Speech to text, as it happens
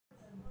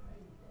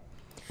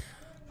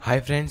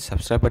Hi friends,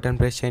 subscribe button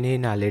press చేయండి.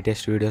 నా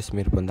latest videos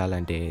మీరు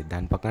పొందాలంటే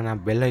దాని పక్కన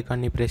బెల్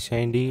ఐకాన్ని ప్రెస్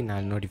చేయండి. నా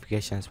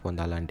నోటిఫికేషన్స్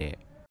పొందాలంటే.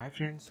 Hi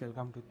friends,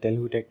 welcome to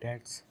Telugu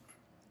టెక్టాట్స్.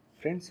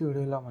 Friends, ఈ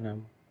వీడియోలో మనం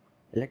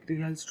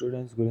ఎలక్ట్రికల్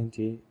స్టూడెంట్స్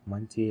గురించి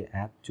మంచి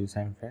యాప్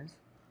చూసాం ఫ్రెండ్స్.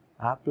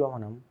 యాప్లో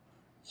మనం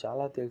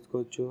చాలా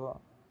తెలుసుకోవచ్చు,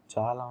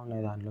 చాలా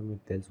ఉన్నాయి దాంట్లో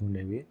మీకు తెలిసి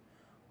ఉండేవి.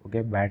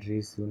 ఓకే,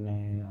 బ్యాటరీస్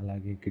ఉన్నాయి,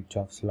 అలాగే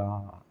కిర్చాఫ్స్ లా,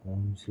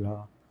 ఓమ్స్ లా,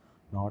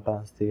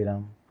 నార్టన్స్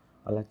థీరం,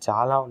 అలా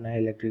చాలా ఉన్నాయి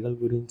ఎలక్ట్రికల్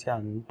గురించి.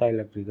 అంతా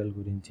ఎలక్ట్రికల్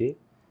గురించి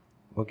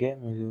ఓకే,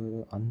 మీరు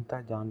అంతా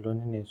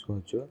దాంట్లోనే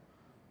నేర్చుకోవచ్చు.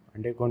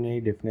 అంటే కొన్ని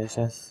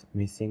డెఫినేషన్స్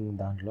మిస్సింగ్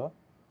దాంట్లో.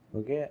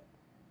 ఓకే,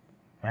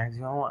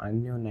 మ్యాక్సిమం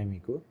అన్నీ ఉన్నాయి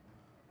మీకు.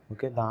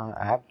 ఓకే,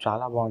 యాప్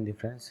చాలా బాగుంది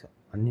ఫ్రెండ్స్,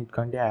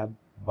 అన్నిటికంటే యాప్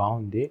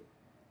బాగుంది.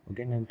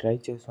 ఓకే, నేను ట్రై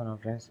చేస్తున్నా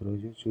ఫ్రెండ్స్,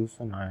 రోజు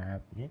చూస్తున్నా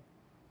యాప్ని.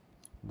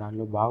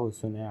 దాంట్లో బాగా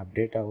వస్తున్నాయి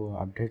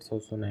అప్డేట్స్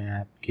వస్తున్నాయి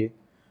యాప్కి.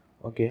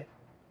 ఓకే,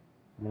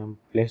 మనం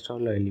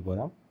ప్లేస్టోర్లో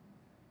వెళ్ళిపోదాం.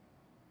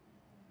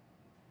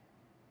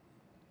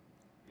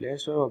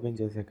 ప్లేస్టోర్ ఓపెన్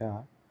చేశాక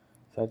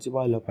సెర్చ్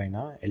బార్లో పైన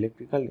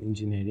ఎలక్ట్రికల్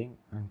ఇంజనీరింగ్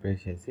అని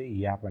ప్రెస్ చేసి ఈ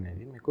యాప్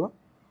అనేది మీకు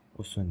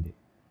వస్తుంది.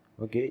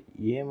 ఓకే,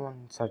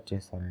 ఏమని సెర్చ్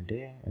చేస్తారంటే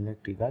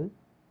ఎలక్ట్రికల్,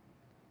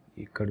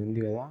 ఇక్కడ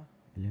ఉంది కదా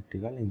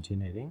ఎలక్ట్రికల్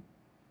ఇంజనీరింగ్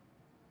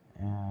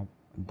యాప్,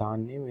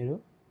 దాన్ని మీరు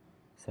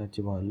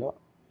సెర్చ్ బార్లో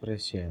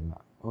ప్రెస్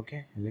చేయాలి. ఓకే,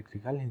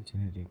 ఎలక్ట్రికల్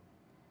ఇంజనీరింగ్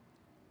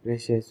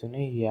ప్రెస్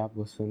చేస్తూనే ఈ యాప్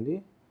వస్తుంది.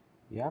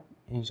 ఈ యాప్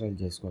ఇన్స్టాల్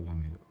చేసుకోవాలి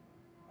మీరు,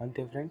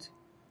 అంతే ఫ్రెండ్స్.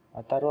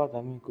 ఆ తర్వాత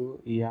మీకు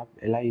ఈ యాప్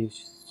ఎలా యూజ్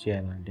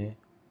చేయాలంటే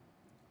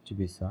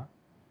చూపిస్తా.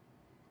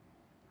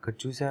 ఇక్కడ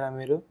చూసారా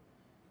మీరు,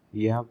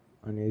 ఈ యాప్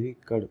అనేది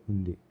ఇక్కడ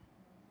ఉంది.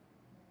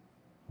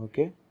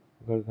 ఓకే,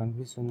 ఇక్కడ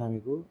కనిపిస్తుందా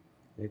మీకు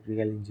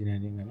ఎలక్ట్రికల్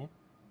ఇంజనీరింగ్ అని?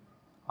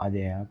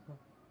 అదే యాప్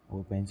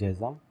ఓపెన్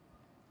చేద్దాం.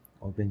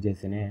 ఓపెన్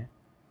చేస్తేనే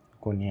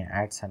కొన్ని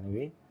యాడ్స్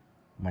అనేవి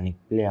మనకి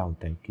ప్లే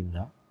అవుతాయి కింద.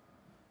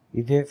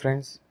 ఇదే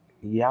ఫ్రెండ్స్,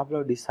 ఈ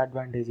యాప్లో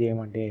డిసడ్వాంటేజ్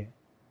ఏమంటే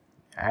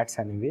యాడ్స్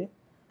అనేవి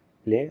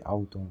ప్లే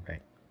అవుతూ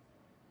ఉంటాయి.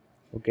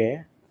 ఓకే,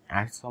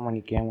 యాడ్స్తో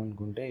మనకి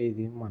ఏమనుకుంటే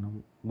ఇది మనం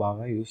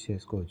బాగా యూజ్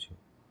చేసుకోవచ్చు.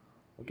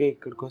 ఓకే,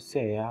 ఇక్కడికి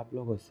వస్తే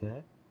యాప్లోకి వస్తే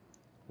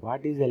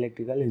వాట్ ఈజ్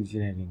ఎలక్ట్రికల్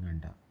ఇంజనీరింగ్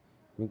అంట.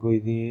 మీకు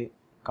ఇది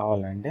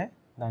కావాలంటే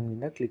దాని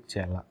మీద క్లిక్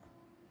చేయాల.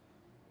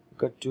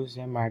 ఇక్కడ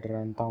చూసే మ్యాటర్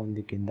అంతా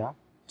ఉంది కింద,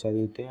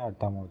 చదివితే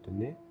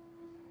అర్థమవుతుంది.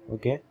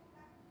 ఓకే,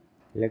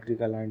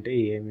 ఎలక్ట్రికల్ అంటే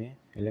ఏమి,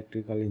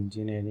 ఎలక్ట్రికల్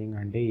ఇంజనీరింగ్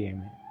అంటే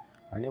ఏమి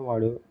అని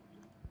వాడు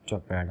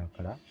చెప్పాడు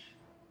అక్కడ.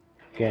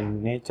 Okay,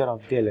 nature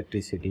of the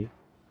electricity,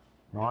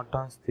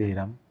 Norton's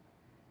theorem.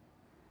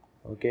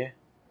 Okay,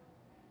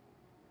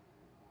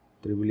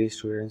 triple E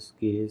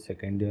స్టూడెంట్స్కి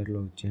సెకండ్ ఇయర్లో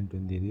వచ్చి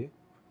ఉంటుంది ఇది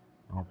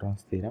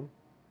నార్టన్స్ థీరం.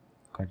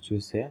 ఇక్కడ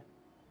చూస్తే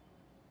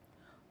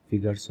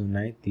ఫిగర్స్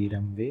ఉన్నాయి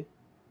థీరంవి.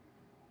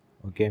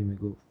 ఓకే,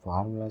 మీకు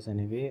ఫార్ములాస్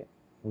అనేవి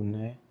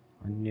ఉన్నాయి,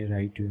 అన్ని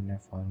రైట్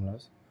ఉన్నాయి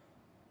ఫార్ములాస్.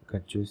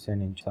 ఇక్కడ చూస్తే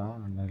నేను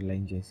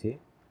అండర్లైన్ చేసి,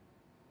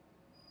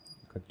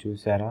 ఇక్కడ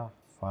చూసారా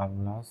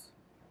ఫార్ములాస్,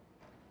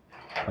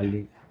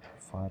 మళ్ళీ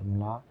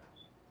ఫార్ములా,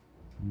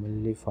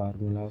 మళ్ళీ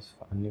ఫార్ములాస్,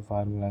 అన్ని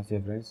ఫార్ములాసే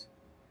ఫ్రెండ్స్.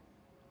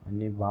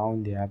 అన్నీ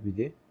బాగుంది యాప్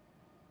ఇది.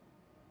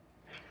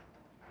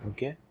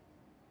 ఓకే,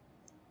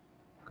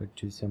 ఇక్కడ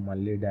చూస్తే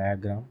మళ్ళీ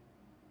డయాగ్రామ్.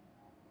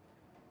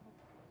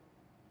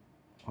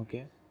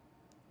 ఓకే,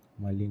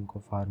 మళ్ళీ ఇంకో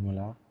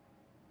ఫార్ములా.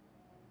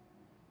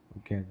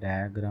 ఓకే,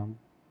 డయాగ్రామ్,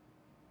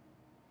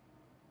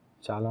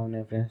 చాలా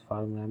ఉన్నాయి ఫ్రెండ్స్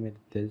ఫార్ములా, మీరు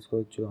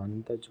తెలుసుకోవచ్చు,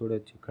 అంతా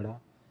చూడవచ్చు ఇక్కడ.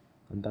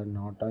 అంతా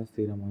నార్టన్స్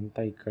థీరం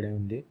అంతా ఇక్కడే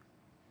ఉంది.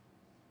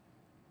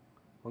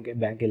 ఓకే,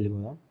 బ్యాక్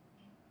వెళ్ళిపోదాం.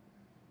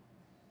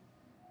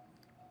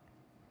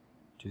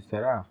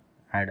 చూస్తారా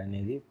యాడ్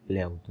అనేది ప్లే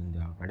అవుతుంది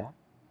అక్కడ.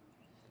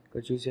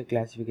 ఇక్కడ చూసే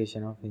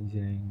క్లాసిఫికేషన్ ఆఫ్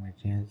ఇంజనీరింగ్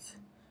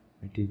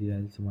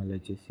మెటీరియల్స్, మళ్ళీ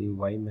వచ్చేసి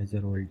why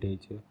measure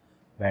voltage,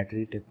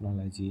 battery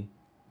technology,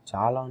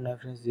 చాలా ఉన్నాయి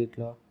ఫ్రెండ్స్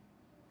దీంట్లో.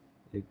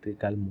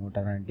 ఎలక్ట్రికల్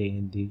మోటార్ అంటే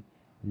ఏంటి,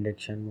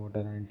 ఇండక్షన్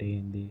మోటార్ అంటే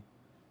ఏంటి,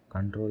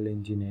 control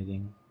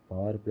engineering,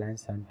 power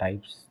plants and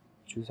types.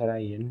 చూసారా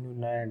ఎన్ని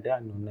ఉన్నాయంటే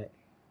అన్ని ఉన్నాయి.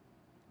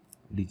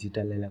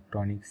 Digital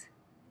electronics.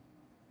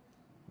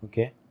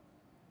 Okay,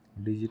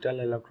 digital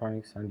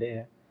electronics అంటే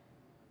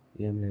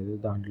ఏం లేదు,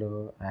 దాంట్లో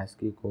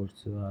యాస్కీ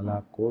కోడ్స్, అలా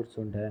కోడ్స్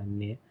ఉంటాయి,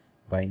 అన్నీ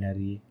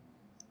బైనరీ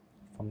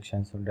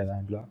ఫంక్షన్స్ ఉంటాయి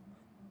దాంట్లో.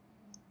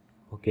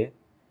 ఓకే,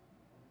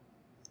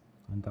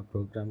 అంత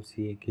ప్రోగ్రామ్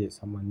సిఏకి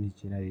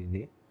సంబంధించినది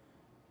ఇది.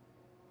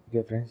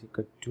 ఓకే ఫ్రెండ్స్,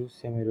 ఇక్కడ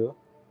చూస్తే మీరు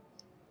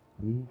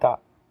అంతా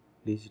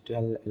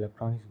డిజిటల్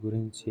ఎలక్ట్రానిక్స్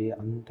గురించి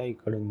అంతా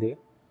ఇక్కడ ఉంది.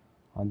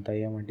 అంతా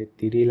ఏమంటే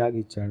తిరిలాగా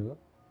ఇచ్చాడు.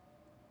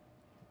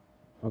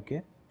 ఓకే,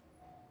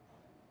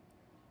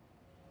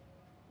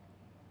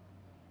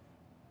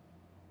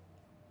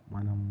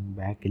 మనం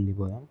బ్యాక్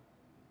వెళ్ళిపోదాం,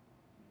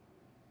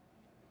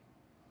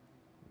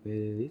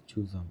 వేరేది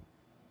చూద్దాం.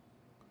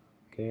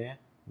 ఓకే,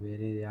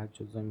 వేరేది యాడ్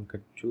చూద్దాం.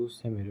 ఇక్కడ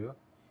చూస్తే మీరు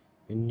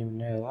ఎన్ని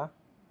ఉన్నాయి కదా,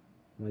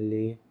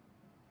 మళ్ళీ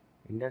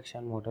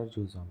ఇండక్షన్ మోటార్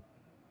చూద్దాం.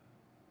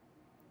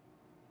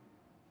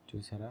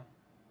 చూసారా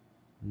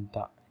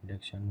అంతా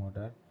induction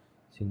motor,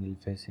 single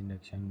phase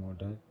induction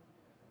motor,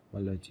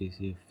 మళ్ళీ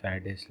వచ్చేసి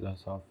Faraday's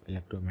loss of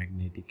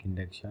electromagnetic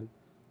induction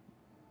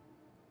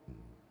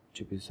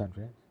చూపిస్తాను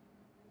ఫ్రెండ్స్.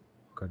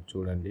 ఇక్కడ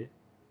చూడండి.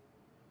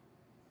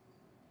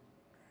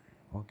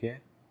 ఓకే,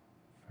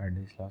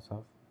 ఫ్యారడేస్ లాస్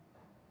ఆఫ్,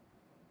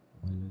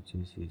 మళ్ళీ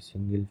వచ్చేసి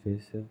సింగిల్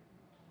ఫేస్,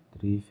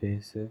 3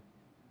 ఫేస్.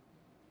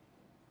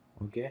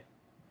 ఓకే,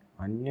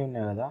 అన్నీ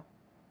ఉన్నాయి కదా,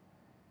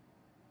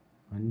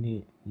 అన్నీ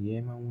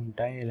ఏమేమి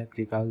ఉంటాయి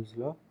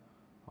ఎలక్ట్రికల్స్లో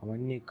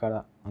అవన్నీ ఇక్కడ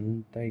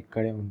అంతా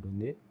ఇక్కడే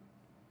ఉంటుంది.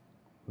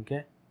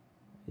 ఓకే,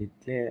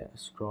 ఇట్లే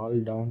స్క్రాల్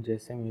డౌన్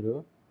చేస్తే మీరు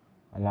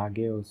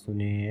అలాగే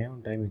వస్తూనే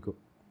ఉంటాయి మీకు.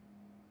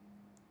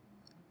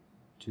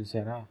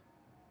 చూసారా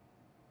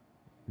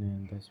నేను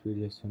ఎంత స్పీడ్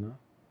చేస్తున్నా?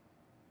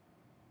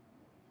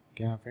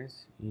 ఓకేనా ఫ్రెండ్స్,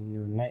 ఇన్ని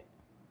ఉన్నాయి,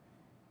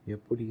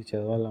 ఎప్పటికి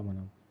చదవాలా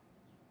మనం,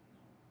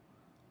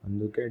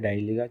 అందుకే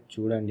డైలీగా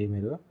చూడండి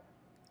మీరు.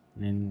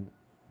 నేను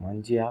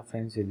మంచి యాప్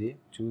ఫ్రెండ్స్, ఇది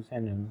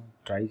చూసాను, నేను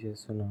ట్రై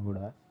చేస్తున్నా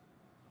కూడా.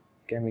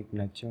 ఓకే, మీకు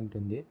నచ్చి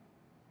ఉంటుంది.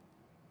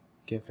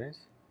 ఓకే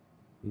ఫ్రెండ్స్,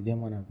 ఇదే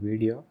మన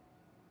వీడియో.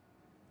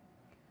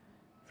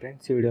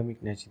 ఫ్రెండ్స్, ఈ వీడియో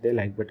మీకు నచ్చితే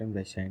లైక్ బటన్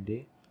ప్రెస్ చేయండి,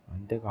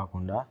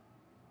 అంతేకాకుండా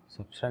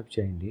సబ్స్క్రైబ్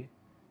చేయండి.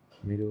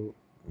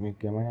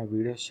 మీకు ఏమైనా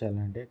వీడియోస్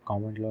చేయాలంటే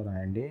కామెంట్లో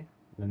రాయండి,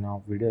 నేను ఆ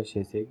వీడియోస్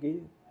చేసేకి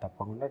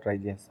తప్పకుండా ట్రై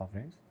చేస్తాను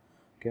ఫ్రెండ్స్.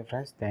 Okay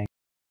friends, thank